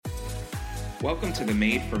Welcome to the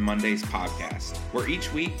Made for Mondays podcast, where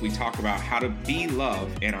each week we talk about how to be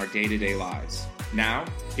love in our day-to-day lives. Now,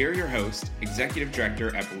 here are your hosts, Executive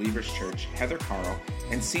Director at Believers Church, Heather Carl,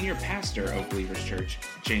 and Senior Pastor of Believers Church,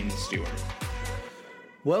 Jamie Stewart.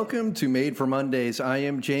 Welcome to Made for Mondays. I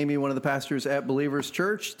am Jamie, one of the pastors at Believers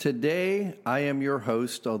Church. Today, I am your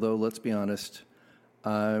host, although let's be honest,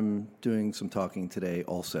 I'm doing some talking today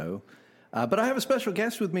also. But I have a special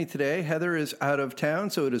guest with me today. Heather is out of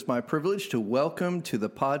town, so it is my privilege to welcome to the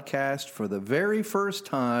podcast for the very first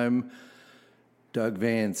time, Doug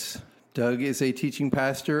Vance. Doug is a teaching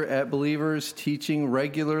pastor at Believers, teaching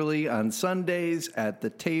regularly on Sundays at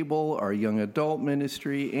The Table, our young adult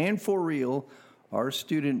ministry, and For Real, our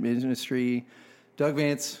student ministry. Doug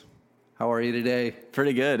Vance, how are you today?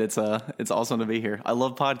 Pretty good. It's awesome to be here. I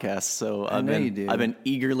love podcasts, so I've been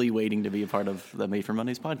eagerly waiting to be a part of the Made for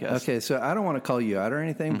Mondays podcast. Okay, so I don't want to call you out or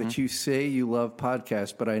anything, but you say you love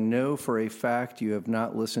podcasts, but I know for a fact you have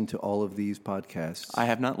not listened to all of these podcasts. I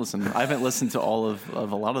have not listened. I haven't listened to all of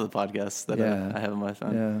a lot of the podcasts that I have on my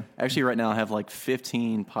phone. Yeah. Actually, right now I have like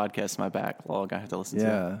 15 podcasts in my backlog I have to listen to.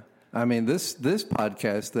 Yeah. I mean, this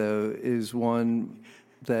podcast, though, is one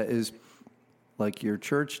that is like your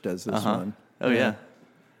church does this one. Oh, yeah.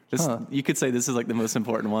 You could say this is like the most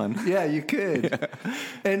important one. Yeah, you could. Yeah.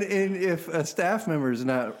 And if a staff member is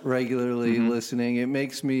not regularly listening, it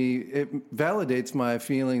validates my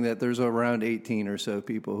feeling that there's around 18 or so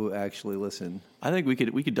people who actually listen. I think we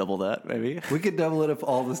could double that, maybe. We could double it if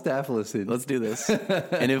all the staff listen. Let's do this.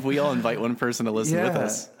 And if we all invite one person to listen with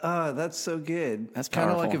us. That's so good. That's kind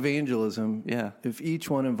of powerful. like evangelism. Yeah. If each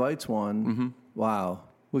one invites one, wow.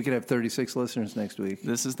 We could have 36 listeners next week.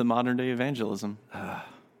 This is the modern day evangelism.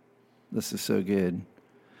 This is so good.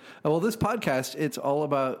 Well, this podcast, it's all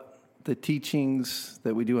about the teachings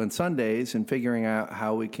that we do on Sundays and figuring out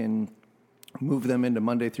how we can move them into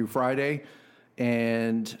Monday through Friday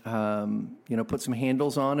and, put some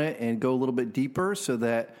handles on it and go a little bit deeper so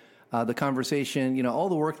that the conversation, all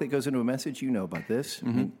the work that goes into a message, about this. I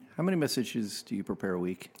mean, how many messages do you prepare a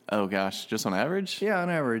week? Oh, gosh. Just on average? Yeah, on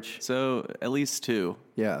average. So at least 2.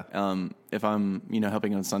 Yeah. If I'm,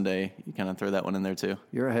 helping on Sunday, you kind of throw that one in there too.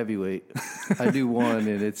 You're a heavyweight. I do one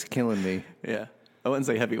and it's killing me. Yeah. I wouldn't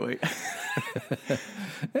say heavyweight. I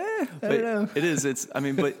don't know. It is.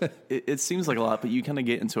 It seems like a lot, but you kind of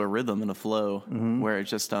get into a rhythm and a flow where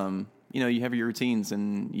it's just, you have your routines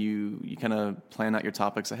and you kind of plan out your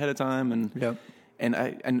topics ahead of time and. Yep.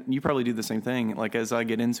 And you probably do the same thing. Like as I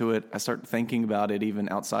get into it, I start thinking about it even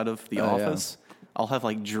outside of the office. Yeah. I'll have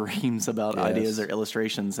like dreams about ideas or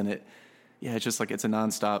illustrations, and it's just like it's a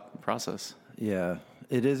nonstop process. Yeah,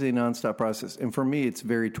 it is a nonstop process, and for me, it's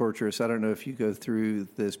very torturous. I don't know if you go through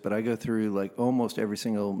this, but I go through like almost every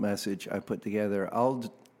single message I put together.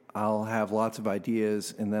 I'll have lots of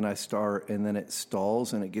ideas, and then I start, and then it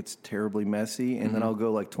stalls, and it gets terribly messy, and then I'll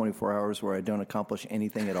go like 24 hours where I don't accomplish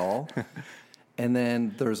anything at all. And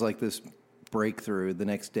then there's like this breakthrough the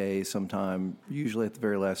next day sometime, usually at the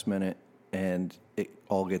very last minute, and it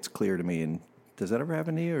all gets clear to me. And does that ever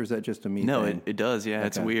happen to you, or is that just a me No, thing? it does. Yeah, okay.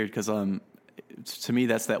 It's weird because to me,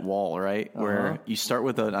 that's that wall, right? Where you start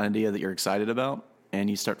with an idea that you're excited about, and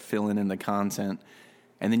you start filling in the content,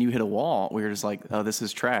 and then you hit a wall where you're just like, oh, this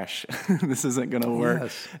is trash. This isn't going to work.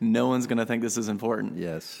 Yes. No one's going to think this is important.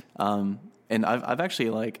 Yes. And I've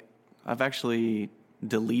actually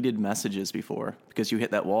deleted messages before because you hit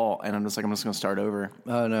that wall and I'm just going to start over.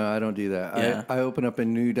 Oh no, I don't do that. Yeah. I open up a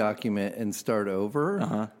new document and start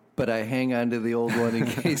over, but I hang on to the old one in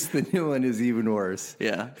case the new one is even worse.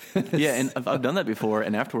 Yeah. Yeah. And I've done that before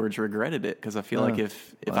and afterwards regretted it because I feel like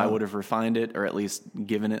if I would have refined it or at least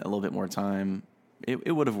given it a little bit more time,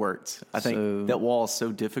 it would have worked. I think that wall is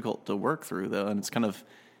so difficult to work through though. And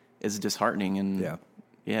it's disheartening and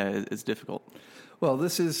it's difficult. Well,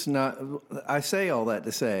 this is not, I say all that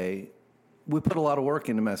to say, we put a lot of work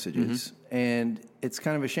into messages, and it's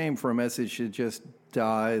kind of a shame for a message to just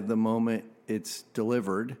die the moment it's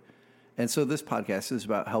delivered. And so this podcast is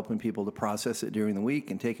about helping people to process it during the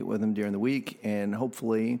week and take it with them during the week. And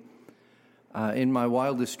hopefully, in my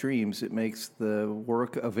wildest dreams, it makes the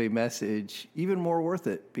work of a message even more worth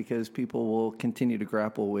it because people will continue to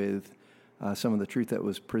grapple with some of the truth that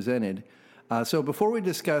was presented. So before we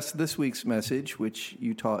discuss this week's message, which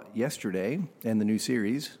you taught yesterday, and the new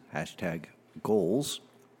series, #Goals,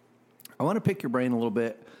 I want to pick your brain a little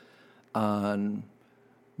bit on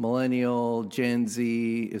millennial, Gen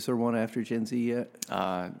Z. Is there one after Gen Z yet?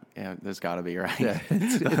 Yeah, there's got to be, right? Yeah,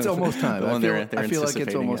 it's almost time. I feel like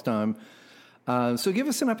it's almost time. So give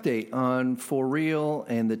us an update on For Real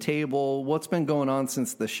and The Table. What's been going on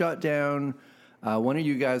since the shutdown? When are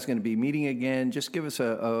you guys going to be meeting again? Just give us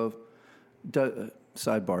a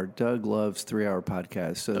Sidebar, Doug loves 3-hour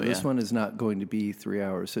podcasts, so this one is not going to be 3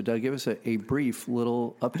 hours. So Doug, give us a brief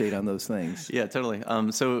little update on those things. Yeah, totally.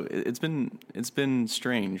 So it's been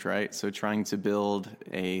strange, right? So trying to build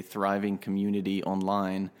a thriving community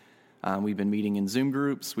online. We've been meeting in Zoom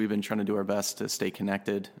groups. We've been trying to do our best to stay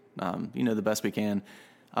connected, the best we can.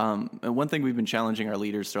 And one thing we've been challenging our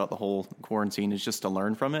leaders throughout the whole quarantine is just to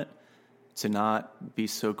learn from it, to not be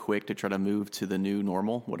so quick to try to move to the new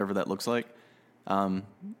normal, whatever that looks like.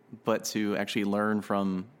 But to actually learn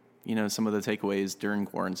from, some of the takeaways during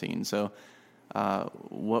quarantine. So,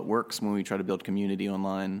 what works when we try to build community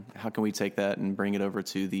online? How can we take that and bring it over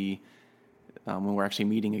to when we're actually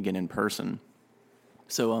meeting again in person?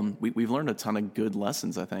 So, we've learned a ton of good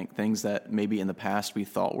lessons, I think, things that maybe in the past we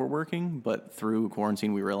thought were working, but through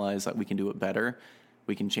quarantine, we realized that we can do it better.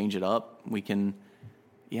 We can change it up. We can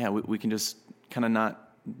just kind of not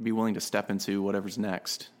be willing to step into whatever's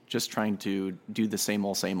next. Just trying to do the same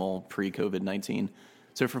old pre-COVID-19.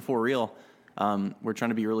 So for real, we're trying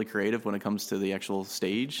to be really creative when it comes to the actual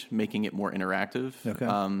stage, making it more interactive,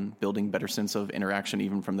 building better sense of interaction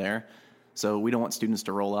even from there. So we don't want students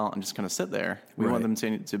to roll out and just kind of sit there. We want them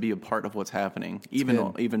to be a part of what's happening,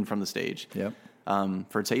 even from the stage. Yep.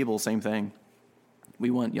 For table, same thing. We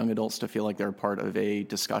want young adults to feel like they're part of a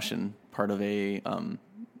discussion, part of a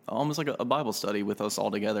almost like a Bible study with us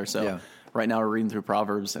all together. So right now we're reading through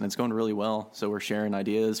Proverbs, and it's going really well. So we're sharing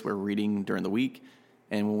ideas. We're reading during the week.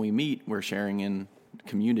 And when we meet, we're sharing in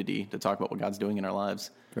community to talk about what God's doing in our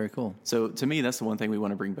lives. Very cool. So to me, that's the one thing we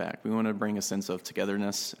want to bring back. We want to bring a sense of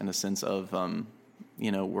togetherness and a sense of,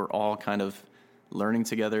 we're all kind of learning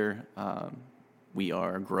together. We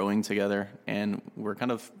are growing together, and we're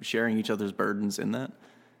kind of sharing each other's burdens in that.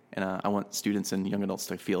 And I want students and young adults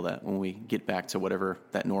to feel that when we get back to whatever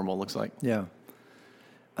that normal looks like. Yeah.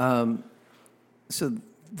 So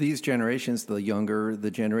these generations, the younger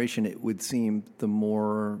the generation, it would seem the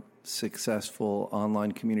more successful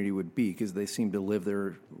online community would be because they seem to live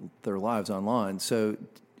their lives online. So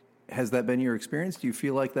has that been your experience? Do you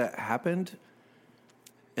feel like that happened?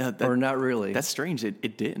 Or not really? That's strange.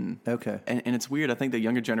 It didn't. Okay. And it's weird. I think the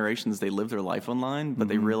younger generations, they live their life online, but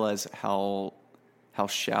they realize how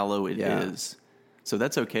shallow it is. So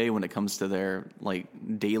that's okay when it comes to their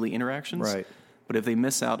daily interactions. Right. But if they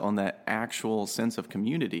miss out on that actual sense of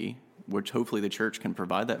community, which hopefully the church can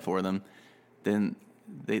provide that for them, then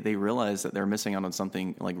they realize that they're missing out on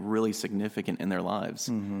something really significant in their lives.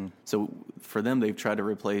 Mm-hmm. So for them, they've tried to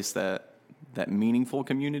replace that meaningful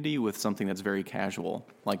community with something that's very casual,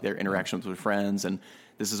 like their interactions with friends and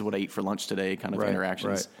this is what I eat for lunch today kind of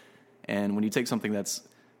interactions. Right. And when you take something that's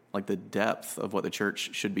like the depth of what the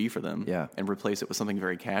church should be for them and replace it with something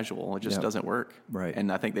very casual, it just doesn't work. Right.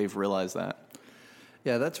 And I think they've realized that.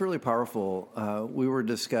 Yeah, that's really powerful. We were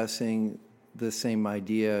discussing the same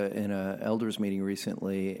idea in an elders meeting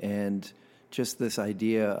recently, and just this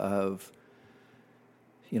idea of,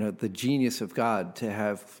 the genius of God to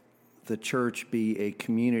have the church be a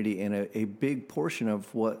community, and a big portion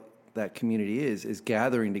of what that community is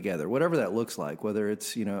gathering together, whatever that looks like, whether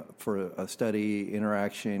it's, for a study,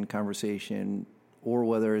 interaction, conversation, or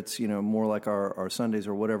whether it's, more like our Sundays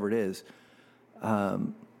or whatever it is.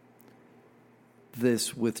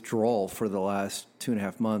 This withdrawal for the last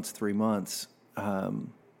 2.5 months, 3 months,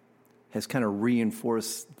 has kind of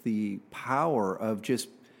reinforced the power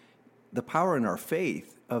in our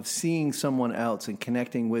faith of seeing someone else and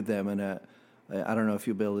connecting with them. And I don't know if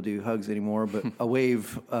you'll be able to do hugs anymore, but a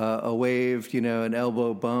wave, an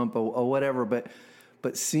elbow bump or whatever.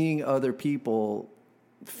 But seeing other people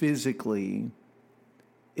physically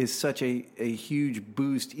is such a huge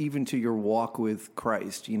boost, even to your walk with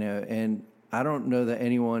Christ, and I don't know that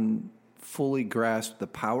anyone fully grasped the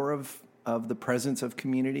power of the presence of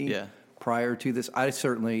community prior to this. I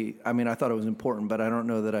thought it was important, but I don't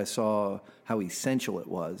know that I saw how essential it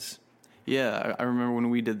was. Yeah, I remember when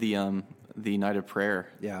we did the night of prayer,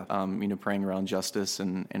 praying around justice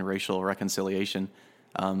and racial reconciliation.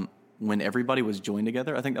 When everybody was joined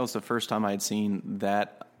together, I think that was the first time I had seen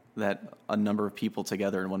that a number of people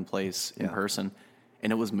together in one place in person,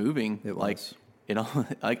 and it was moving. It was.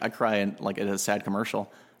 I cry at a sad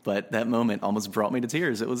commercial, but that moment almost brought me to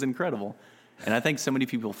tears. It was incredible. And I think so many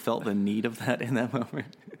people felt the need of that in that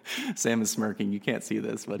moment. Sam is smirking. You can't see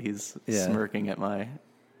this, but he's smirking at my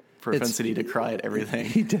propensity to cry at everything.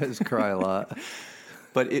 He does cry a lot.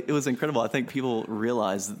 But it was incredible. I think people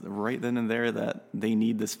realized right then and there that they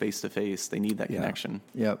need this face-to-face. They need that connection.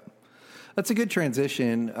 Yep. That's a good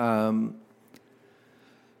transition.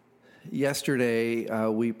 Yesterday,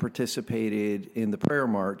 we participated in the prayer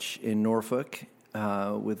march in Norfolk.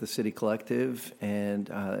 with the City Collective, and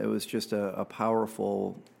it was just a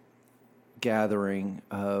powerful gathering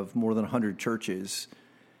of more than 100 churches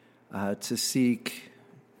to seek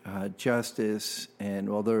justice. And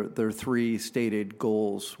their three stated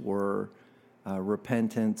goals were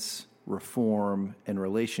repentance, reform, and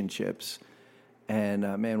relationships. And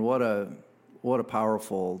man, what a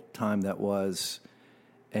powerful time that was.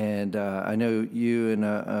 And I know you and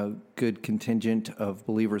a good contingent of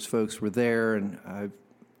Believers folks were there, and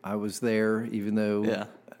I was there, even though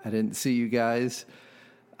I didn't see you guys.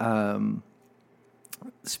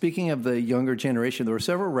 Speaking of the younger generation, there were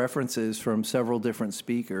several references from several different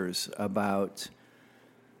speakers about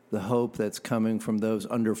the hope that's coming from those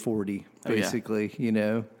under 40, basically. You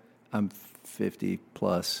know, I'm 50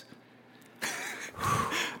 plus.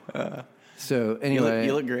 So anyway,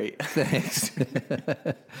 you look great. Thanks.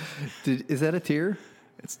 Is that a tear?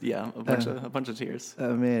 It's a bunch of tears.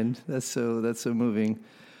 Oh man, that's so moving.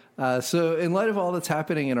 So in light of all that's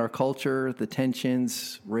happening in our culture, the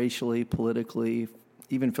tensions, racially, politically,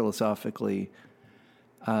 even philosophically,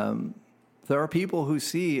 there are people who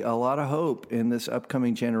see a lot of hope in this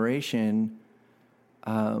upcoming generation.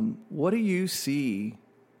 What do you see?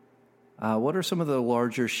 What are some of the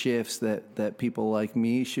larger shifts that people like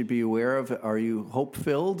me should be aware of? Are you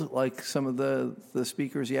hope-filled like some of the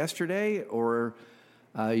speakers yesterday, or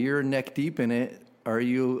you're neck deep in it? Are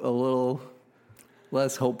you a little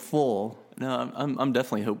less hopeful? No, I'm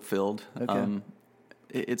definitely hope-filled. Okay.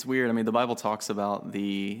 It's weird. I mean, the Bible talks about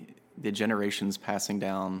the generations passing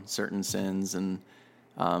down certain sins and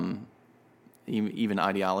even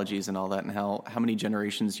ideologies and all that, and how many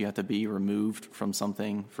generations you have to be removed from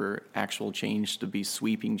something for actual change to be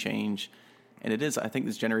sweeping change. And it is, I think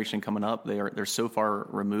this generation coming up, they're so far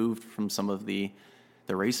removed from some of the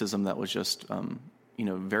racism that was just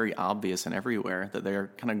very obvious and everywhere, that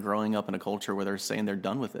they're kind of growing up in a culture where they're saying they're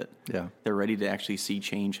done with it. Yeah. They're ready to actually see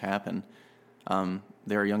change happen.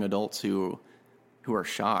 There are young adults who are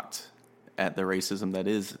shocked at the racism that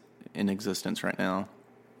is in existence right now.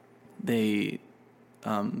 They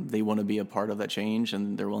want to be a part of that change,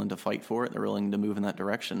 and they're willing to fight for it. They're willing to move in that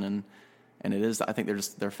direction, and it is. I think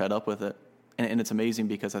they're fed up with it, and it's amazing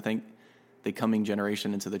because I think the coming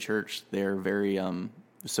generation into the church, they're very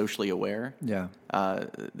socially aware. Yeah.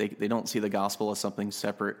 They don't see the gospel as something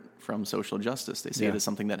separate from social justice. They see it as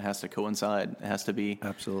something that has to coincide. It has to be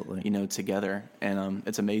absolutely together, and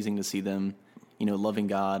it's amazing to see them loving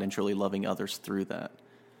God and truly loving others through that.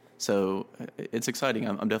 So it's exciting.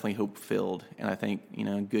 I'm definitely hope-filled, and I think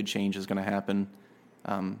good change is going to happen,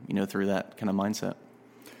 through that kind of mindset.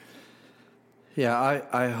 Yeah,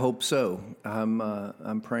 I hope so.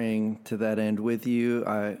 I'm praying to that end with you.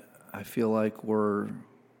 I feel like we're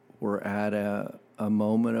at a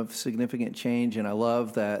moment of significant change, and I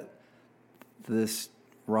love that this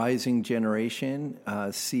rising generation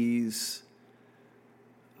sees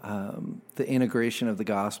the integration of the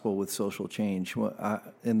gospel with social change.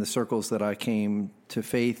 In the circles that I came to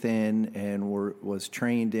faith in and was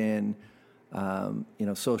trained in,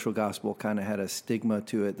 social gospel kind of had a stigma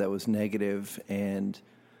to it that was negative, and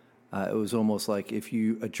it was almost like if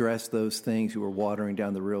you address those things, you were watering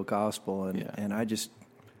down the real gospel. And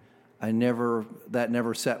that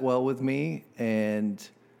never sat well with me. And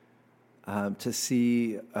to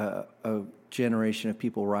see a generation of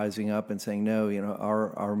people rising up and saying, no,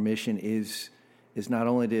 our mission is not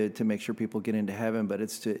only to make sure people get into heaven, but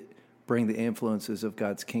it's to bring the influences of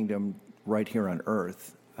God's kingdom right here on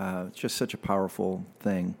earth. It's just such a powerful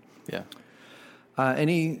thing. Yeah.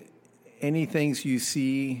 Any things you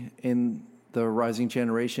see in the rising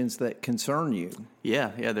generations that concern you? Yeah.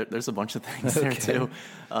 There's a bunch of things there too.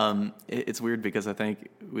 It's weird because I think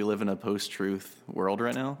we live in a post-truth world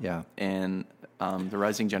right now. Yeah. And the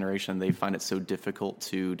rising generation, they find it so difficult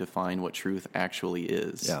to define what truth actually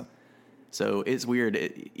is. Yeah. So it's weird.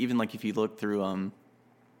 Even like if you look through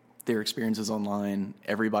their experiences online,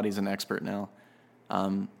 everybody's an expert now.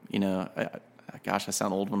 Gosh, I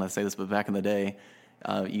sound old when I say this, but back in the day,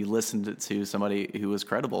 you listened to somebody who was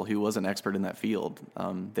credible, who was an expert in that field.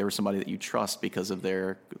 They were somebody that you trust because of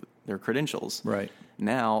their credentials. Right.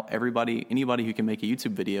 Now, anybody who can make a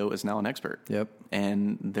YouTube video is now an expert. Yep.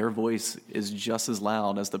 And their voice is just as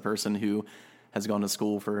loud as the person who has gone to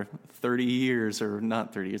school for 30 years, or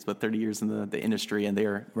not 30 years, but 30 years in the industry, and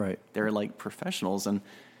they're like professionals. And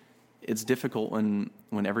it's difficult when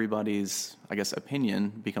everybody's, I guess, opinion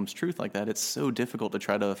becomes truth like that. It's so difficult to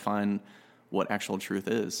try to find what actual truth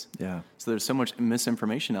is. Yeah. So there's so much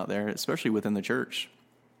misinformation out there, especially within the church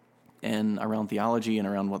and around theology and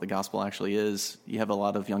around what the gospel actually is. You have a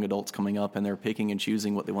lot of young adults coming up, and they're picking and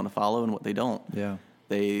choosing what they want to follow and what they don't. Yeah.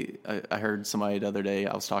 I heard somebody the other day,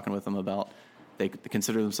 I was talking with them about, they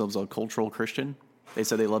consider themselves a cultural Christian. They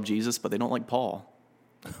said they love Jesus, but they don't like Paul.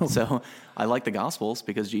 So I like the Gospels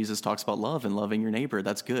because Jesus talks about love and loving your neighbor.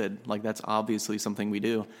 That's good. Like, that's obviously something we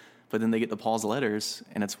do. But then they get to Paul's letters,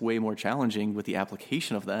 and it's way more challenging with the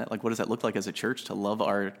application of that. Like, what does that look like as a church to love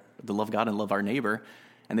God and love our neighbor?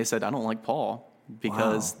 And they said, I don't like Paul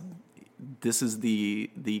because this is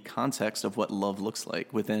the context of what love looks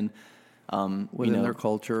like within their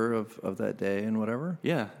culture of that day and whatever.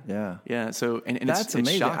 Yeah. So and that's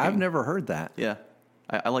amazing. Shocking. I've never heard that. Yeah.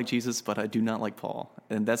 I like Jesus, but I do not like Paul.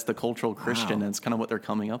 And that's the cultural Christian, and it's kind of what they're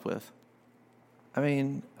coming up with. I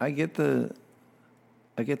mean, I get the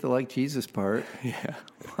like Jesus part. Yeah.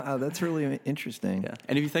 Wow, that's really interesting. Yeah.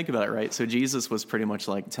 And if you think about it, right, so Jesus was pretty much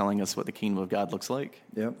like telling us what the kingdom of God looks like.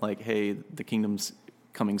 Yep. Like, hey, the kingdom's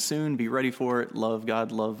coming soon, be ready for it, love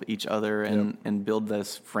God, love each other, and build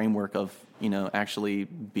this framework of, actually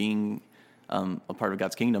being a part of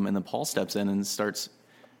God's kingdom. And then Paul steps in and starts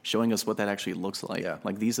showing us what that actually looks like. Yeah.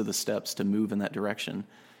 Like, these are the steps to move in that direction.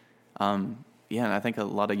 And I think a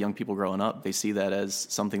lot of young people growing up, they see that as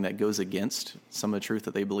something that goes against some of the truth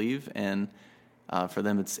that they believe, and for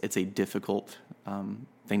them, it's a difficult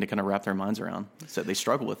thing to kind of wrap their minds around. So they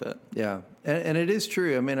struggle with it. Yeah, and it is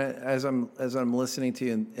true. I mean, as I'm listening to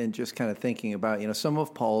you and just kind of thinking about, some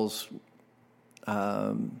of Paul's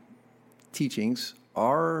teachings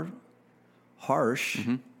are harsh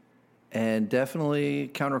and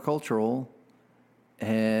definitely countercultural,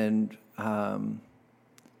 and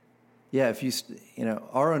if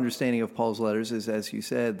our understanding of Paul's letters is, as you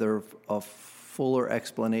said, they're a fuller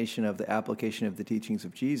explanation of the application of the teachings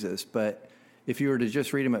of Jesus. But if you were to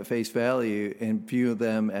just read them at face value and view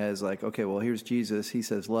them as like, okay, well, here's Jesus, he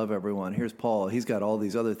says love everyone. Here's Paul, he's got all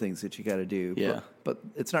these other things that you got to do. Yeah. But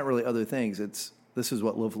it's not really other things. This is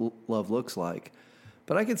what love looks like.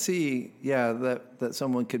 But I could see, that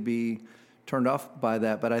someone could be turned off by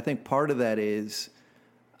that. But I think part of that is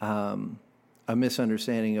a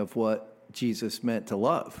misunderstanding of what Jesus meant to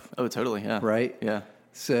love. Oh, totally, yeah. Right? Yeah.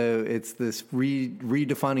 So it's this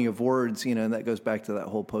redefining of words, and that goes back to that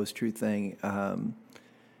whole post-truth thing.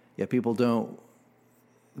 People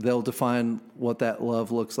they'll define what that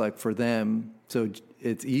love looks like for them. So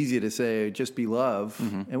it's easy to say, just be love.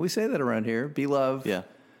 And we say that around here, be love. Yeah.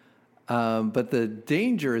 But the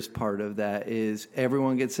dangerous part of that is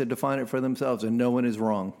everyone gets to define it for themselves, and no one is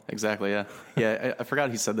wrong. Exactly, yeah. Yeah, I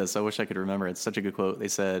forgot he said this. I wish I could remember. It's such a good quote. They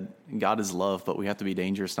said, God is love, but we have to be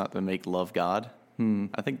dangerous not to make love God.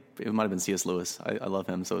 I think it might have been C.S. Lewis. I love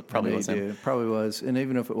him, so it probably was him. It probably was. And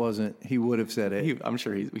even if it wasn't, he would have said it. I'm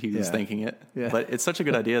sure he was thinking it. Yeah. But it's such a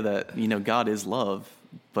good idea that, God is love,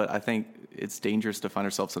 but I think it's dangerous to find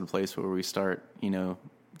ourselves in a place where we start,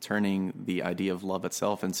 turning the idea of love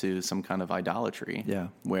itself into some kind of idolatry. Yeah.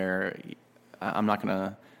 Where I'm not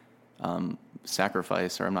going to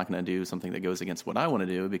sacrifice, or I'm not going to do something that goes against what I want to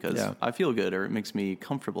do because I feel good, or it makes me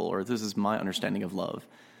comfortable, or this is my understanding of love.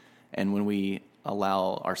 And when we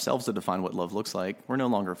allow ourselves to define what love looks like, we're no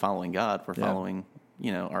longer following God. We're following,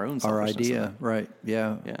 our own selfishness. Our idea, right?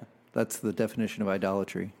 Yeah. Yeah. That's the definition of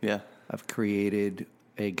idolatry. Yeah. I've created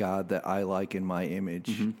a God that I like in my image.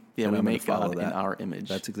 Yeah, and we I'm make God that. in our image.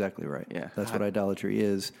 That's exactly right. Yeah. That's what idolatry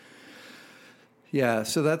is. Yeah,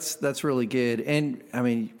 so that's really good. And I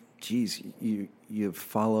mean, geez, you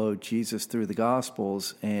follow Jesus through the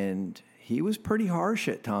Gospels, and he was pretty harsh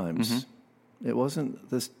at times. It wasn't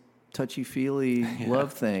this touchy-feely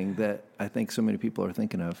love thing that I think so many people are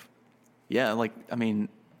thinking of. Yeah,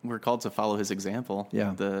 we're called to follow his example.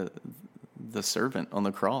 Yeah. The servant on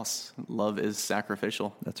the cross. Love is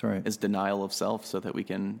sacrificial. That's right. It's denial of self so that we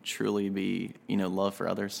can truly be, love for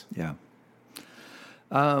others. Yeah.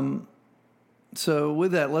 So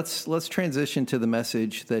with that, let's transition to the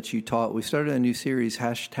message that you taught. We started a new series,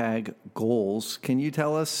 #Goals. Can you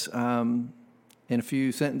tell us in a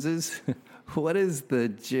few sentences what is the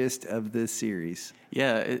gist of this series?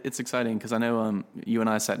 Yeah, it's exciting because I know you and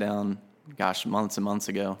I sat down, months and months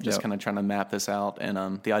ago, just kind of trying to map this out.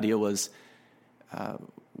 And the idea was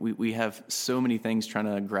we have so many things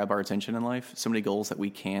trying to grab our attention in life, so many goals that we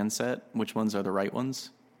can set. Which ones are the right ones?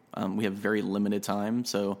 We have very limited time,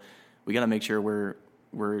 so we got to make sure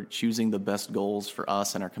we're choosing the best goals for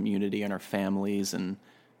us and our community and our families and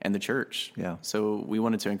the church. Yeah. So we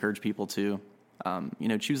wanted to encourage people to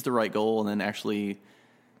choose the right goal and then actually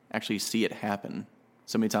see it happen.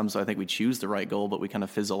 So many times I think we choose the right goal, but we kind of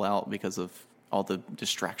fizzle out because of all the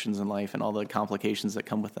distractions in life and all the complications that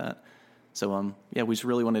come with that. So, we just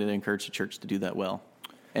really wanted to encourage the church to do that well.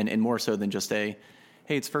 And more so than just hey,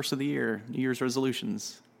 it's first of the year, New Year's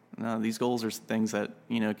resolutions. No, these goals are things that,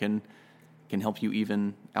 can can help you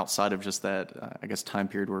even outside of just that, I guess, time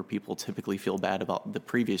period where people typically feel bad about the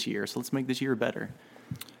previous year. So let's make this year better.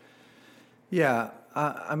 Yeah.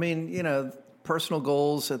 I mean, you know, personal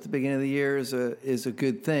goals at the beginning of the year is a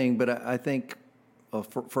good thing, but I think,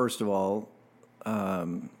 first of all,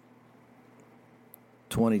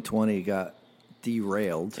 2020 got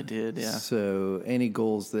derailed. It did, yeah. So any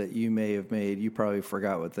goals that you may have made, you probably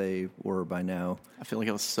forgot what they were by now. I feel like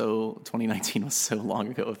 2019 was so long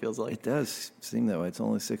ago, it feels like. It does seem that way. It's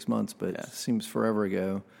only 6 months, but it seems forever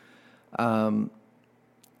ago. So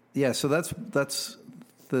that's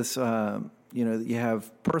this, you know, you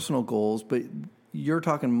have personal goals, but you're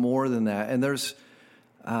talking more than that. And there's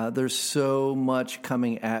so much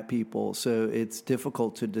coming at people, so it's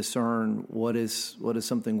difficult to discern what is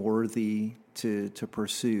something worthy to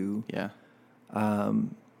pursue. Yeah.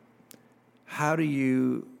 How do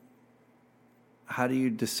you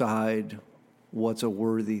decide what's a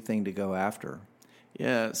worthy thing to go after?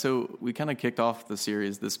 Yeah, so we kind of kicked off the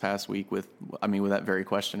series this past week with that very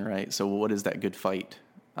question, right? So what is that good fight?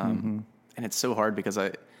 And it's so hard because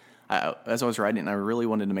I as I was writing, I really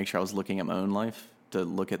wanted to make sure I was looking at my own life, to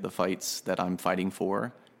look at the fights that I'm fighting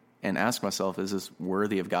for and ask myself, is this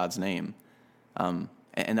worthy of God's name?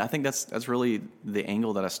 And I think that's really the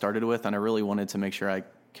angle that I started with, and I really wanted to make sure I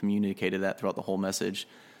communicated that throughout the whole message.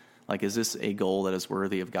 Like, is this a goal that is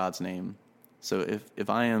worthy of God's name? So if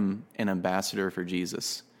I am an ambassador for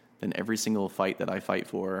Jesus, then every single fight that I fight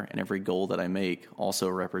for and every goal that I make also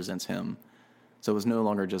represents him. So it was no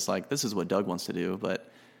longer just like, this is what Doug wants to do,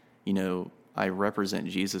 but, you know, I represent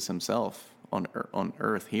Jesus himself on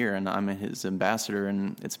earth here, and I'm his ambassador,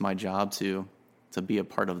 and it's my job to be a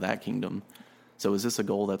part of that kingdom. So is this a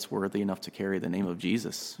goal that's worthy enough to carry the name of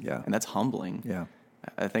Jesus? Yeah. And that's humbling. Yeah.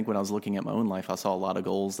 I think when I was looking at my own life, I saw a lot of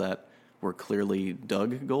goals that were clearly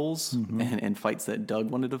Doug goals and fights that Doug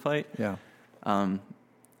wanted to fight. Yeah.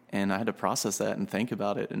 And I had to process that and think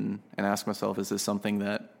about it and ask myself, is this something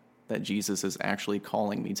that Jesus is actually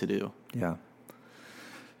calling me to do? Yeah.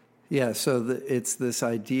 Yeah, so it's this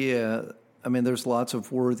idea. I mean, there's lots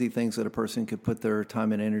of worthy things that a person could put their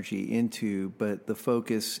time and energy into, but the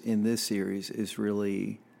focus in this series is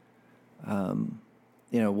really, you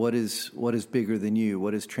know, what is bigger than you?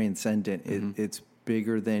 What is transcendent? It's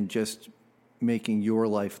bigger than just making your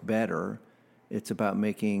life better. It's about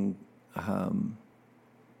making,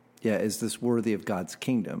 is this worthy of God's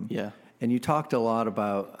kingdom? Yeah. And you talked a lot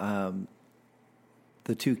about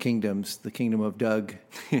the two kingdoms, the kingdom of Doug.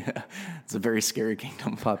 Yeah, it's a very scary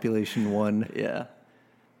kingdom. Population 1. Yeah.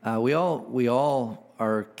 We all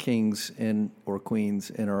are kings or queens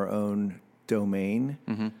in our own domain.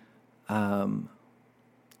 How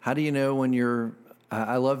do you know when you're?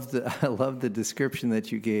 I love the description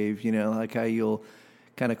that you gave. You know, like how you'll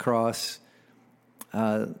kind of cross,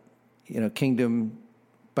 kingdom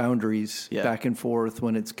boundaries back and forth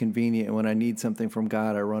when it's convenient. And when I need something from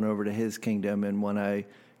God, I run over to his kingdom. And when I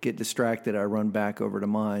get distracted, I run back over to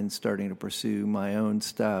mine, starting to pursue my own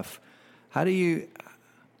stuff. How do you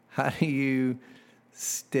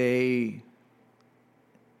stay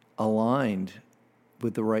aligned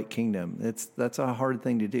with the right kingdom? That's a hard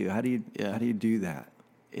thing to do. How do you do that?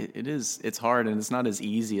 It is. It's hard, and it's not as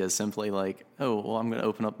easy as simply like, oh, well, I'm going to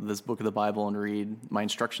open up this book of the Bible and read my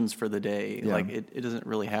instructions for the day. Yeah. Like, it doesn't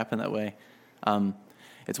really happen that way.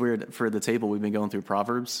 It's weird. For the table, we've been going through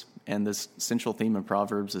Proverbs, and this central theme of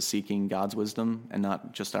Proverbs is seeking God's wisdom and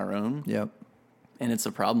not just our own. Yep. And it's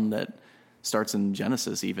a problem that starts in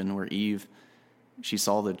Genesis, even, where Eve, she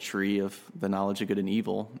saw the tree of the knowledge of good and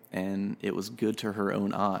evil, and it was good to her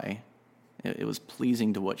own eye. It was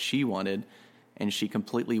pleasing to what she wanted, and she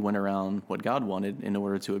completely went around what God wanted in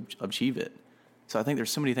order to achieve it. So I think there's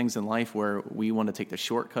so many things in life where we want to take the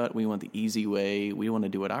shortcut, we want the easy way, we want to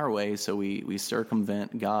do it our way, so we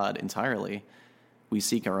circumvent God entirely. We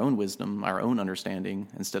seek our own wisdom, our own understanding,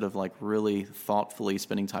 instead of like really thoughtfully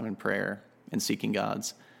spending time in prayer and seeking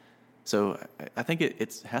God's. So I think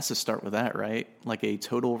it has to start with that, right? Like a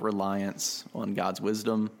total reliance on God's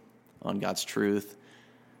wisdom, on God's truth,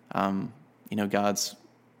 God's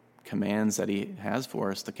commands that he has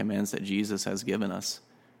for us, the commands that Jesus has given us,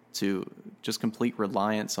 to just complete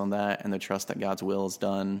reliance on that and the trust that God's will is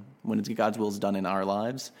done. When God's will is done in our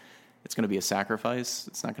lives, it's going to be a sacrifice.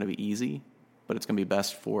 It's not going to be easy, but it's going to be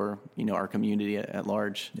best for, our community at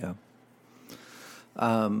large. Yeah.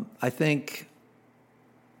 I think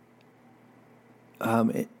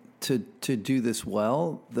to do this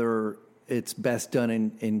well, it's best done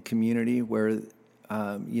in community where,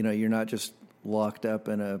 you're not just locked up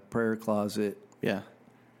in a prayer closet. Yeah.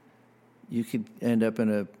 You could end up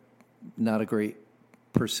in not a great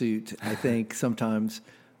pursuit, I think, sometimes.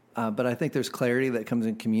 but I think there's clarity that comes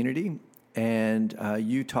in community. And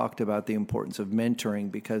you talked about the importance of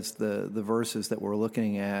mentoring because the verses that we're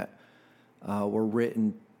looking at were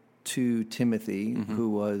written to Timothy, who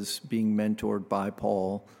was being mentored by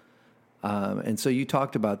Paul. And so you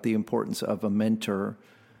talked about the importance of a mentor.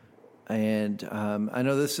 And I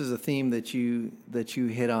know this is a theme that you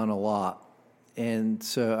hit on a lot. And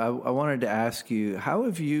so I wanted to ask you, how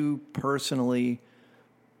have you personally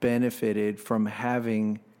benefited from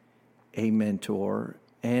having a mentor?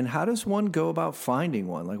 And how does one go about finding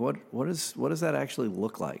one? Like, what does that actually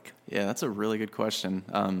look like? Yeah, that's a really good question.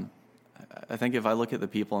 I think if I look at the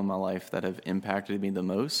people in my life that have impacted me the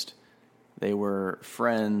most, they were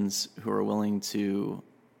friends who are willing to,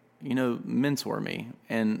 mentor me.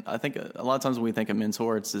 And I think a lot of times when we think of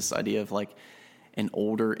mentor, it's this idea of like an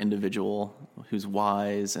older individual who's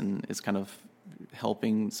wise and is kind of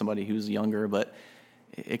helping somebody who's younger, but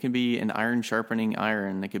it can be an iron sharpening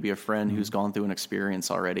iron. It could be a friend who's gone through an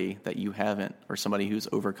experience already that you haven't, or somebody who's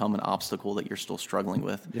overcome an obstacle that you're still struggling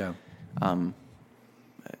with. Yeah.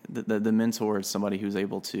 The mentor is somebody who's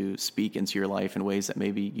able to speak into your life in ways that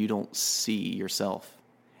maybe you don't see yourself.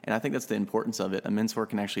 And I think that's the importance of it. A mentor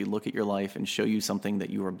can actually look at your life and show you something that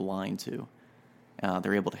you are blind to.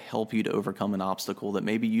 They're able to help you to overcome an obstacle that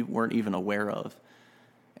maybe you weren't even aware of.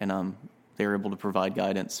 And they're able to provide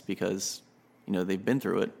guidance because, they've been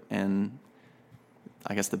through it. And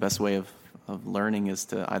I guess the best way of learning is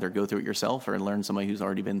to either go through it yourself or learn somebody who's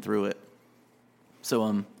already been through it.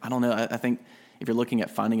 So I don't know. I think if you're looking at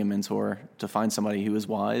finding a mentor, to find somebody who is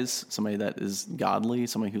wise, somebody that is godly,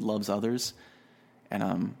 somebody who loves others,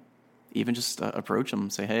 and even just approach them.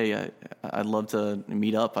 Say, hey, I'd love to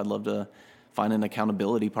meet up. I'd love to find an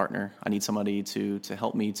accountability partner. I need somebody to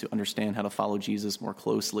help me to understand how to follow Jesus more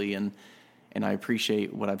closely, and I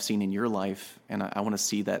appreciate what I've seen in your life, and I want to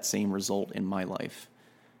see that same result in my life.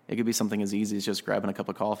 It could be something as easy as just grabbing a cup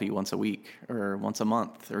of coffee once a week or once a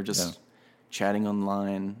month, or just chatting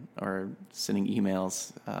online or sending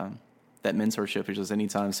emails. That mentorship is just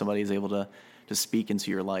anytime somebody is able to speak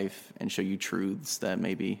into your life and show you truths that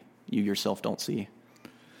maybe you yourself don't see.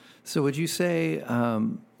 So would you say,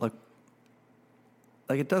 like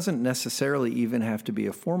it doesn't necessarily even have to be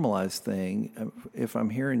a formalized thing, if I'm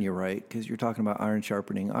hearing you right, because you're talking about iron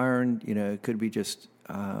sharpening iron. It could be just,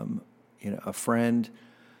 a friend,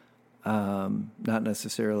 not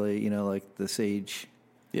necessarily, like the sage,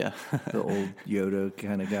 the old Yoda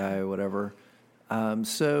kind of guy or whatever.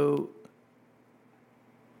 So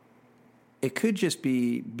it could just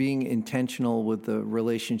be being intentional with the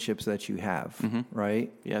relationships that you have,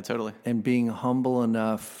 right? Yeah, totally. And being humble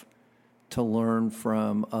enough to learn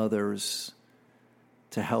from others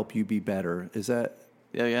to help you be better. Is that?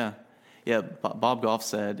 Yeah. Bob Goff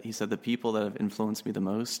said, the people that have influenced me the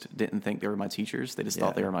most didn't think they were my teachers. They just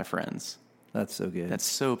thought they were my friends. That's so good. That's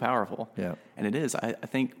so powerful. Yeah. And it is. I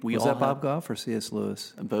think we Was all that Bob Goff or C.S.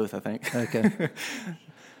 Lewis? Both, I think. Okay.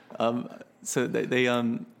 So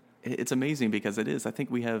they it's amazing because it is. I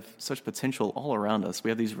think we have such potential all around us.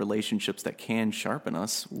 We have these relationships that can sharpen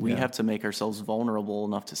us. We have to make ourselves vulnerable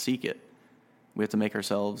enough to seek it. We have to make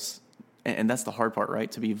ourselves, and that's the hard part, right?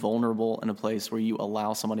 To be vulnerable in a place where you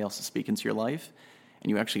allow somebody else to speak into your life and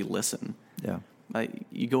you actually listen. Yeah.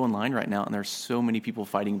 You go online right now and there's so many people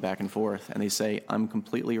fighting back and forth, and they say, I'm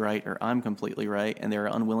completely right or I'm completely right, and they're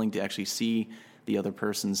unwilling to actually see the other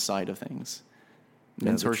person's side of things.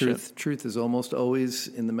 Mentorship. Truth is almost always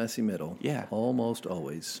in the messy middle. Yeah. Almost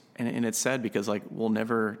always. And it's sad because we'll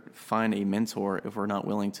never find a mentor if we're not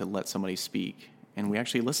willing to let somebody speak and we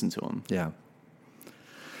actually listen to them. Yeah.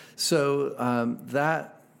 So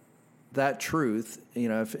that truth,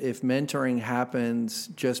 if mentoring happens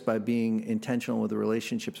just by being intentional with the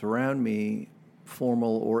relationships around me,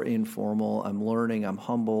 formal or informal, I'm learning, I'm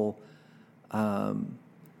humble,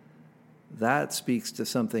 that speaks to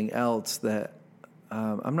something else that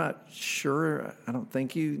I'm not sure. I don't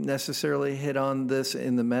think you necessarily hit on this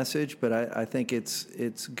in the message, but I think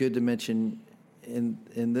it's good to mention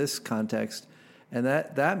in this context, and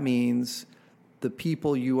that means the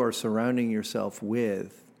people you are surrounding yourself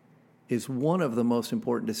with is one of the most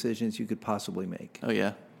important decisions you could possibly make. Oh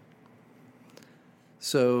yeah.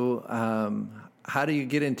 So how do you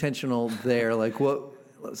get intentional there? Like what?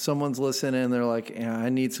 Someone's listening and they're like, I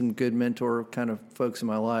need some good mentor kind of folks in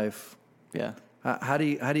my life. Yeah. How do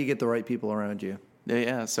you get the right people around you?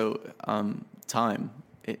 Yeah. So time.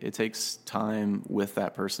 It takes time with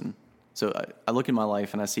that person. So I look in my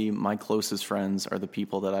life and I see my closest friends are the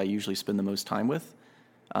people that I usually spend the most time with.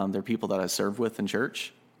 They're people that I serve with in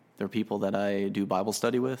church. They're people that I do Bible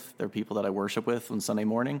study with. They're people that I worship with on Sunday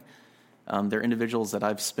morning. They're individuals that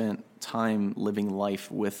I've spent time living life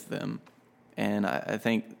with them. And I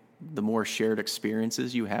think the more shared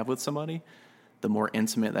experiences you have with somebody, the more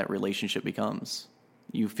intimate that relationship becomes.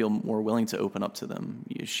 You feel more willing to open up to them.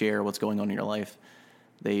 You share what's going on in your life.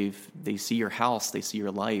 They see your house, they see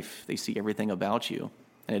your life, they see everything about you.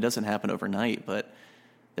 And it doesn't happen overnight, but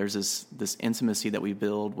there's this intimacy that we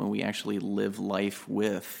build when we actually live life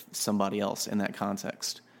with somebody else in that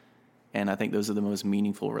context. And I think those are the most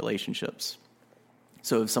meaningful relationships.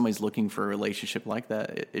 So if somebody's looking for a relationship like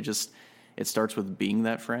that, it starts with being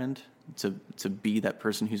that friend, to be that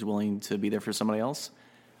person who's willing to be there for somebody else.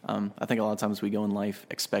 I think a lot of times we go in life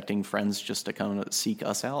expecting friends just to come and seek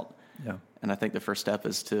us out. Yeah. And I think the first step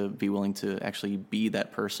is to be willing to actually be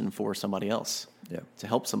that person for somebody else. Yeah. To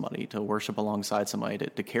help somebody, to worship alongside somebody,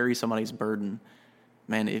 to carry somebody's burden.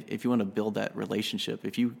 Man, if you want to build that relationship,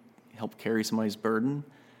 if you help carry somebody's burden,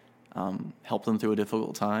 help them through a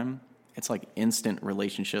difficult time, it's like instant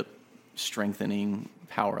relationship strengthening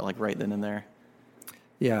power, like right then and there.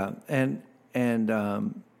 Yeah. And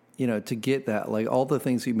to get that, like all the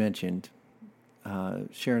things you mentioned,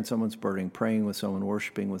 sharing someone's burden, praying with someone,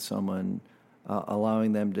 worshiping with someone,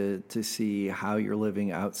 allowing them to see how you're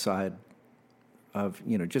living outside of,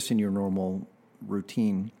 just in your normal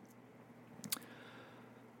routine.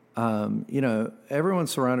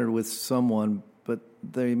 Everyone's surrounded with someone, but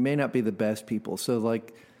they may not be the best people. So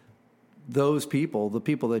like those people, the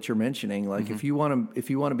people that you're mentioning, like if you want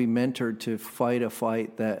to be mentored to fight a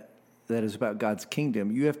fight that is about God's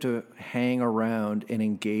kingdom, you have to hang around and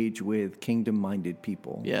engage with kingdom-minded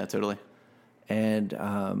people. Yeah, totally. And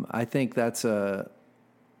I think that's one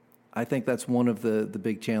of the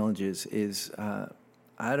big challenges. Is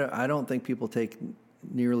I don't think people take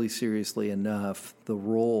nearly seriously enough the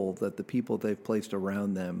role that the people they've placed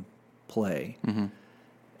around them play. Mm-hmm.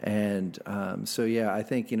 And I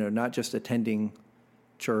think not just attending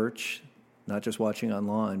church, not just watching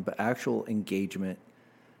online, but actual engagement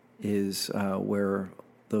is where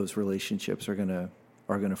those relationships are gonna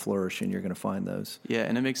flourish, and you're gonna find those. Yeah,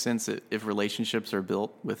 and it makes sense that if relationships are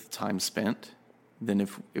built with time spent, then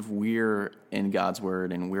if we're in God's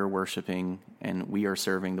word and we're worshiping and we are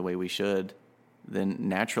serving the way we should, then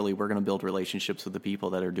naturally we're going to build relationships with the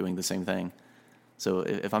people that are doing the same thing. So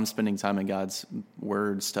if I'm spending time in God's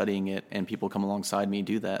word, studying it, and people come alongside me and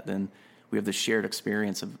do that, then we have the shared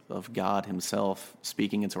experience of God himself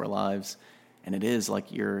speaking into our lives. And it is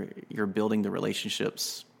like you're building the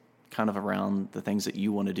relationships kind of around the things that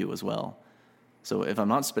you want to do as well. So if I'm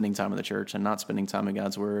not spending time in the church and not spending time in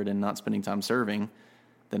God's word and not spending time serving,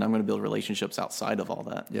 then I'm going to build relationships outside of all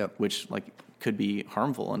that, which like could be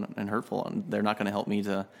harmful and hurtful, and they're not going to help me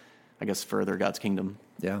to, I guess, further God's kingdom.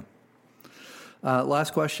 Yeah.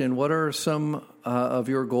 Last question. What are some of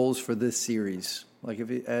your goals for this series? Like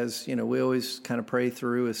we always kind of pray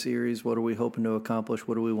through a series. What are we hoping to accomplish?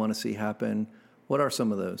 What do we want to see happen? What are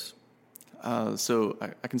some of those? So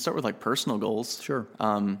I can start with like personal goals. Sure.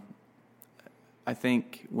 I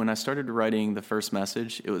think when I started writing the first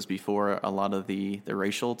message, it was before a lot of the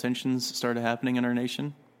racial tensions started happening in our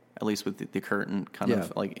nation, at least with the current kind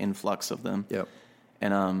of like influx of them. Yep.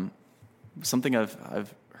 And something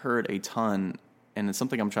I've heard a ton, and it's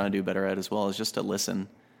something I'm trying to do better at as well, is just to listen.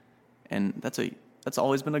 And that's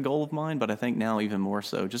always been a goal of mine, but I think now even more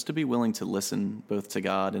so, just to be willing to listen both to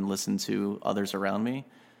God and listen to others around me,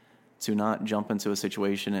 to not jump into a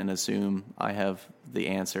situation and assume I have the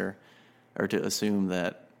answer, or to assume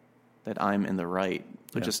that I'm in the right,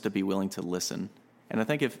 but just to be willing to listen. And I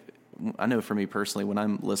think I know for me personally, when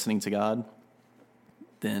I'm listening to God,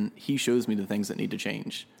 then he shows me the things that need to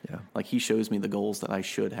change. Yeah. Like he shows me the goals that I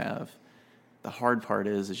should have. The hard part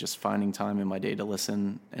is just finding time in my day to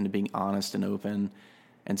listen and to being honest and open,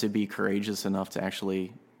 and to be courageous enough to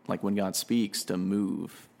actually, like when God speaks, to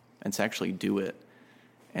move and to actually do it.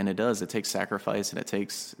 And it takes sacrifice, and it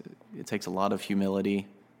takes a lot of humility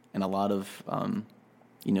and a lot of,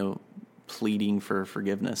 pleading for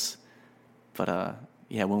forgiveness. But,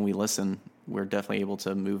 when we listen, we're definitely able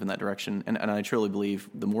to move in that direction. And I truly believe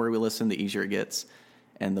the more we listen, the easier it gets,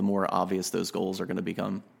 and the more obvious those goals are going to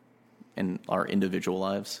become in our individual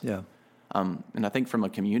lives. Yeah. And I think from a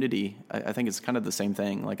community, I think it's kind of the same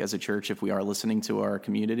thing. Like as a church, if we are listening to our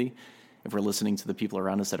community, if we're listening to the people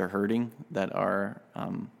around us that are hurting, that are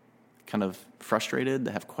kind of frustrated,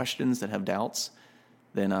 that have questions, that have doubts,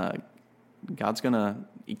 then God's going to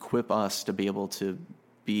equip us to be able to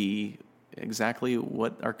be exactly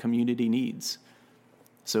what our community needs.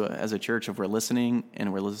 So as a church, if we're listening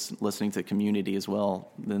and we're listening to community as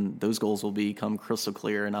well, then those goals will become crystal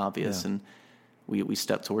clear and obvious, and we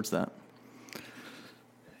step towards that.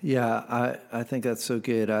 Yeah, I think that's so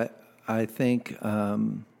good. I think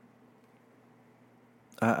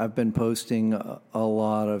I've been posting a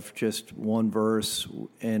lot of just one verse,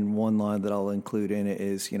 and one line that I'll include in it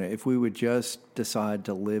is, if we would just decide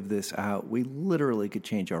to live this out, we literally could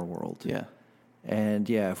change our world. Yeah. And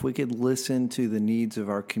if we could listen to the needs of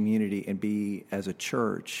our community and be, as a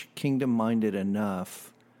church, kingdom-minded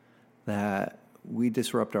enough that we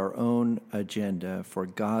disrupt our own agenda for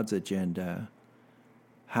God's agenda,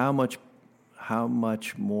 how much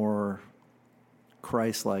more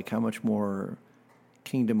Christ-like, how much more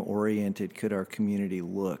kingdom-oriented could our community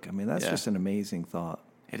look? I mean, that's just an amazing thought.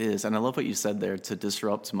 It is. And I love what you said there, to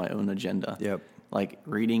disrupt my own agenda. Yep. Like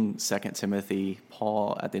reading 2 Timothy,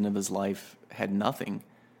 Paul, at the end of his life, had nothing.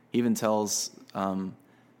 He even tells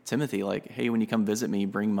Timothy, like, hey, when you come visit me,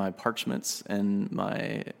 bring my parchments and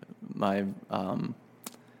my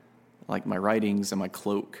writings and my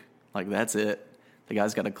cloak. Like, that's it. The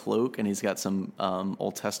guy's got a cloak and he's got some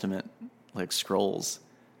Old Testament like scrolls,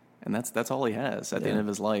 and that's all he has at the end of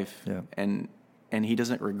his life. Yeah. And he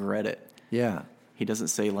doesn't regret it. Yeah. He doesn't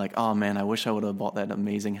say like, oh man, I wish I would have bought that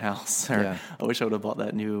amazing house, or I wish I would have bought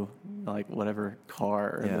that new like whatever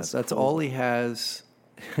car. Or that's all he has.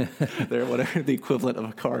 They're whatever the equivalent of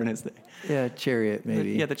a car in his day. Yeah, Chariot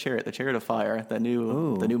maybe. The Chariot of Fire, the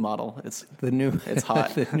new model. It's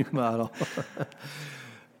hot. The new model.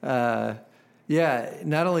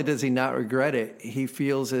 Not only does he not regret it, he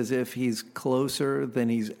feels as if he's closer than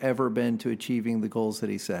he's ever been to achieving the goals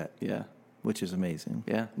that he set. Yeah. Which is amazing.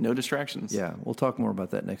 Yeah, no distractions. Yeah, we'll talk more about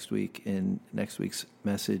that next week in next week's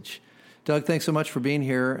message. Doug, thanks so much for being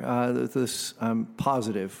here. This, I'm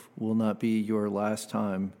positive, will not be your last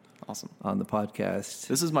time on the podcast.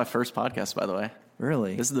 This is my first podcast, by the way.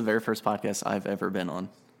 Really? This is the very first podcast I've ever been on.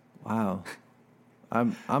 Wow.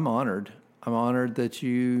 I'm honored. I'm honored that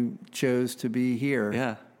you chose to be here.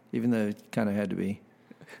 Yeah. Even though it kind of had to be.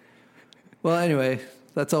 Well, anyway,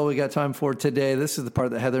 that's all we got time for today. This is the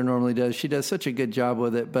part that Heather normally does. She does such a good job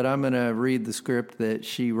with it, but I'm going to read the script that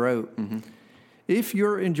she wrote. Mm-hmm. If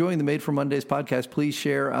you're enjoying the Made for Mondays podcast, please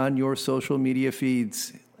share on your social media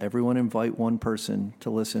feeds. Everyone invite one person to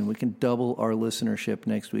listen. We can double our listenership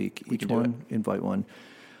next week. Each one, invite one.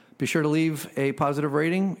 Be sure to leave a positive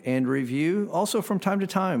rating and review. Also, from time to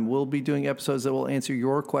time, we'll be doing episodes that will answer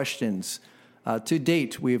your questions. To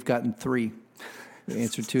date, we have gotten 3. We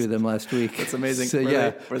answered 2 of them last week. That's amazing.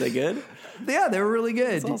 So, were they good? Yeah, they were really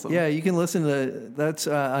good. That's awesome. Yeah, you can listen to that's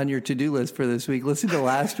on your to-do list for this week. Listen to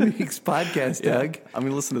last week's podcast, Doug. I'm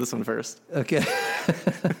going to listen to this one first. Okay.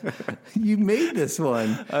 You made this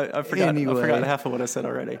one. I forgot. Anyway. I forgot half of what I said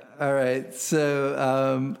already. All right.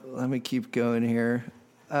 So let me keep going here.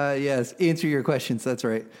 Yes, answer your questions. That's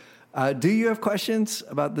right. Do you have questions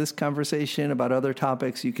about this conversation, about other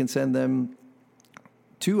topics? You can send them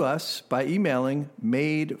to us by emailing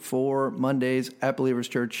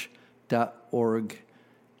madeformondays@believerschurch.org.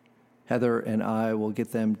 Heather and I will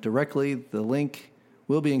get them directly. The link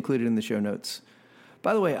will be included in the show notes.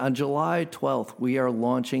 By the way, on July 12th, we are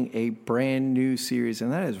launching a brand new series,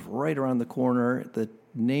 and that is right around the corner. The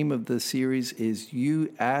name of the series is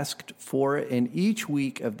You Asked For It, and each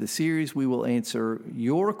week of the series, we will answer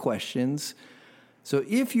your questions. So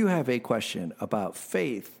if you have a question about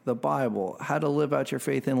faith, the Bible, how to live out your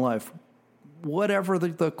faith in life, whatever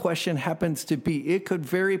the question happens to be, it could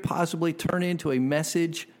very possibly turn into a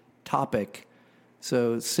message topic.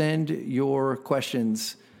 So send your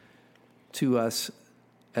questions to us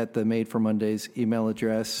at the Made for Mondays email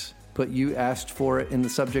address. Put You Asked For It in the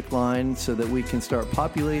subject line so that we can start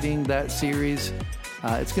populating that series.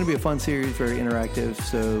 It's going to be a fun series, very interactive,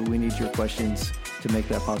 so we need your questions to make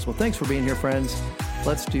that possible. Thanks for being here, friends.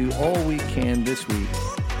 Let's do all we can this week